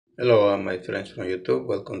Hello, my friends from YouTube.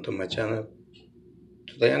 Welcome to my channel.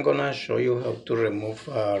 Today I'm gonna show you how to remove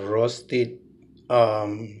a rusted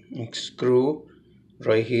screw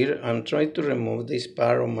right here. I'm trying to remove this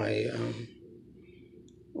part of my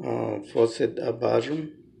faucet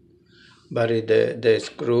bathroom, but the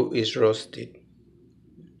screw is rusted.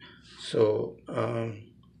 So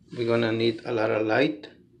we're gonna need a lot of light,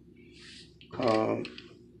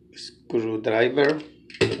 screwdriver,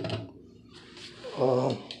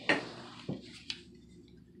 uh,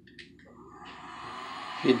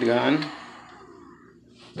 heat gun,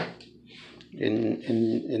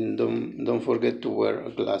 and don't forget to wear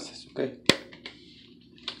glasses. Okay.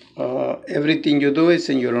 Everything you do is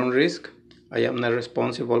in your own risk. I am not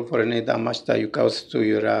responsible for any damage that you cause to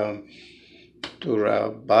your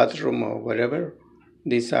bathroom or whatever.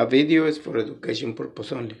 This video is for education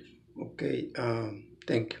purpose only. Okay,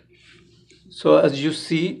 thank you. So as you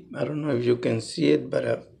see, I don't know if you can see it,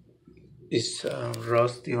 but it's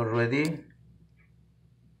rusty already,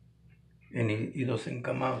 and it doesn't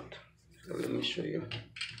come out. So let me show you.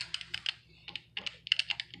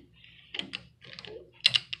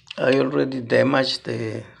 I already damaged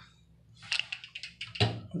the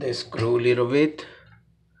screw a little bit.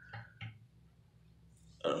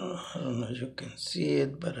 I don't know if you can see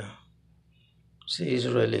it, but see, it's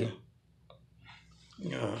really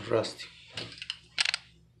rusty.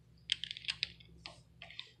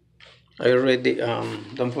 I already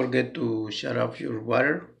don't forget to shut off your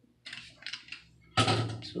water.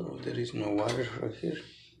 So there is no water right here.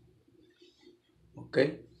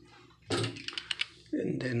 Okay,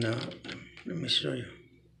 and then let me show you.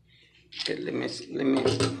 Okay, let me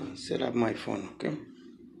set up my phone. Okay.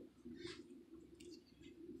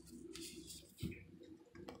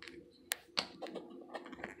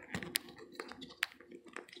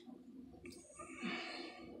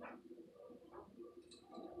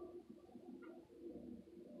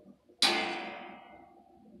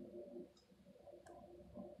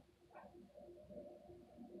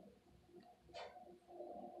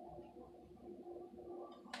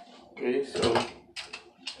 Okay, so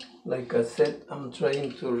like I said, I'm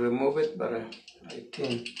trying to remove it, but I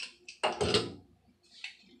can't.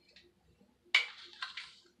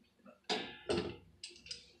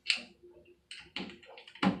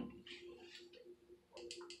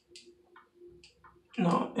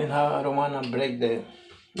 No, and I don't want to break the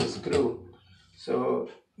screw, so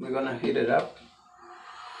we're gonna heat it up.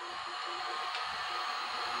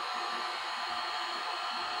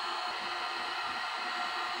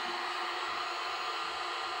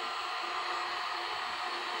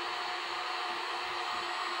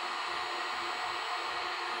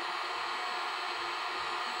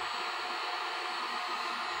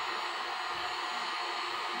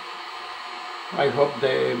 I hope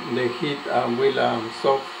the heat will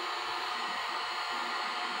soak.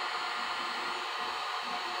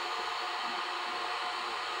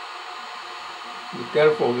 Be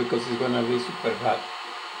careful because it's gonna be super hot.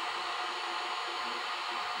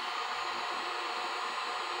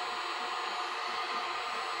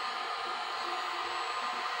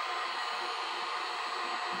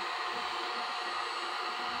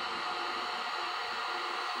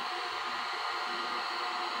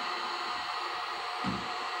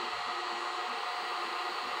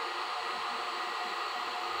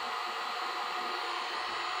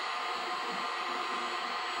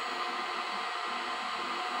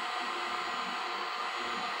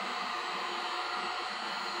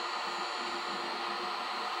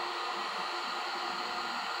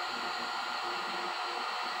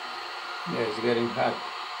 Yeah, it's getting hot.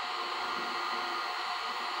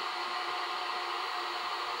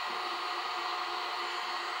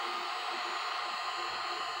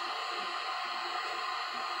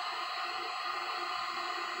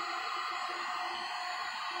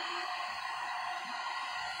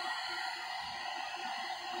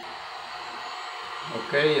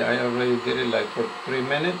 Okay, I already did it like for 3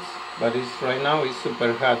 minutes, but it's right now it's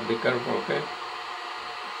super hot. Be careful, okay?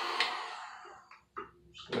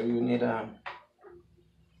 So you need a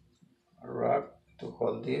rag to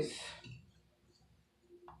hold this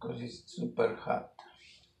because it's super hot.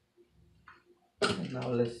 Now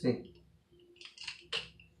let's see.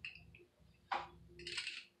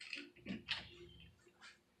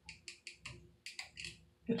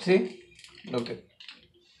 You see? Look at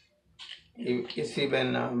it's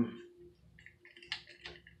even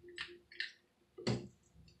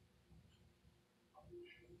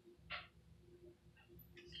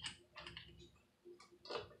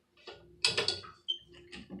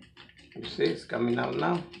you see it's coming out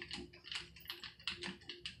now.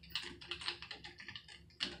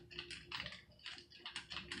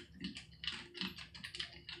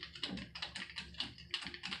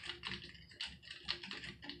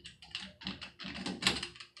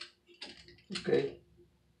 Okay.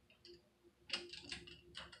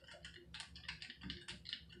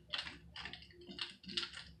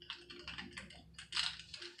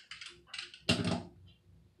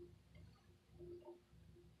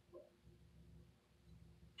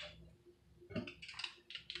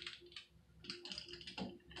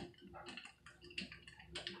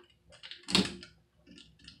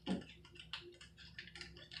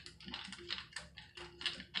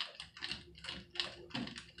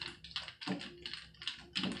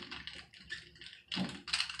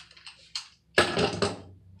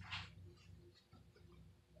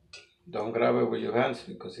 Don't grab it with your hands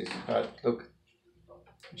because it's hard. Look,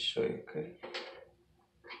 I'll show you, okay?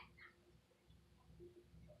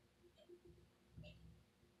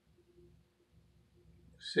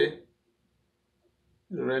 See,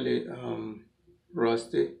 really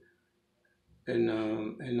rusty,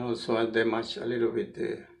 and also I damaged a little bit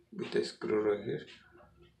with the screw right here,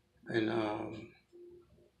 and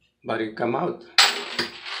but it come out.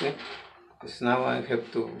 See, because now I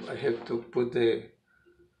have to put the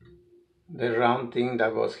round thing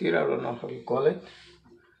that was here. I don't know how you call it,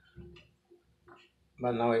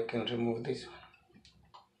 but now I can remove this one.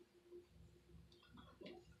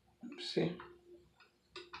 See.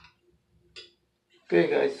 Okay,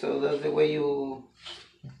 guys, so that's the way you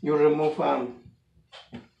remove a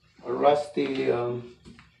rusty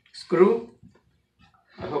screw.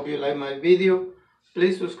 I hope you like my video.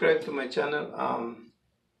 Please subscribe to my channel.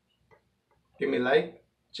 Give me a like.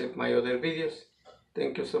 Check my other videos.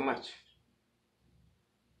 Thank you so much.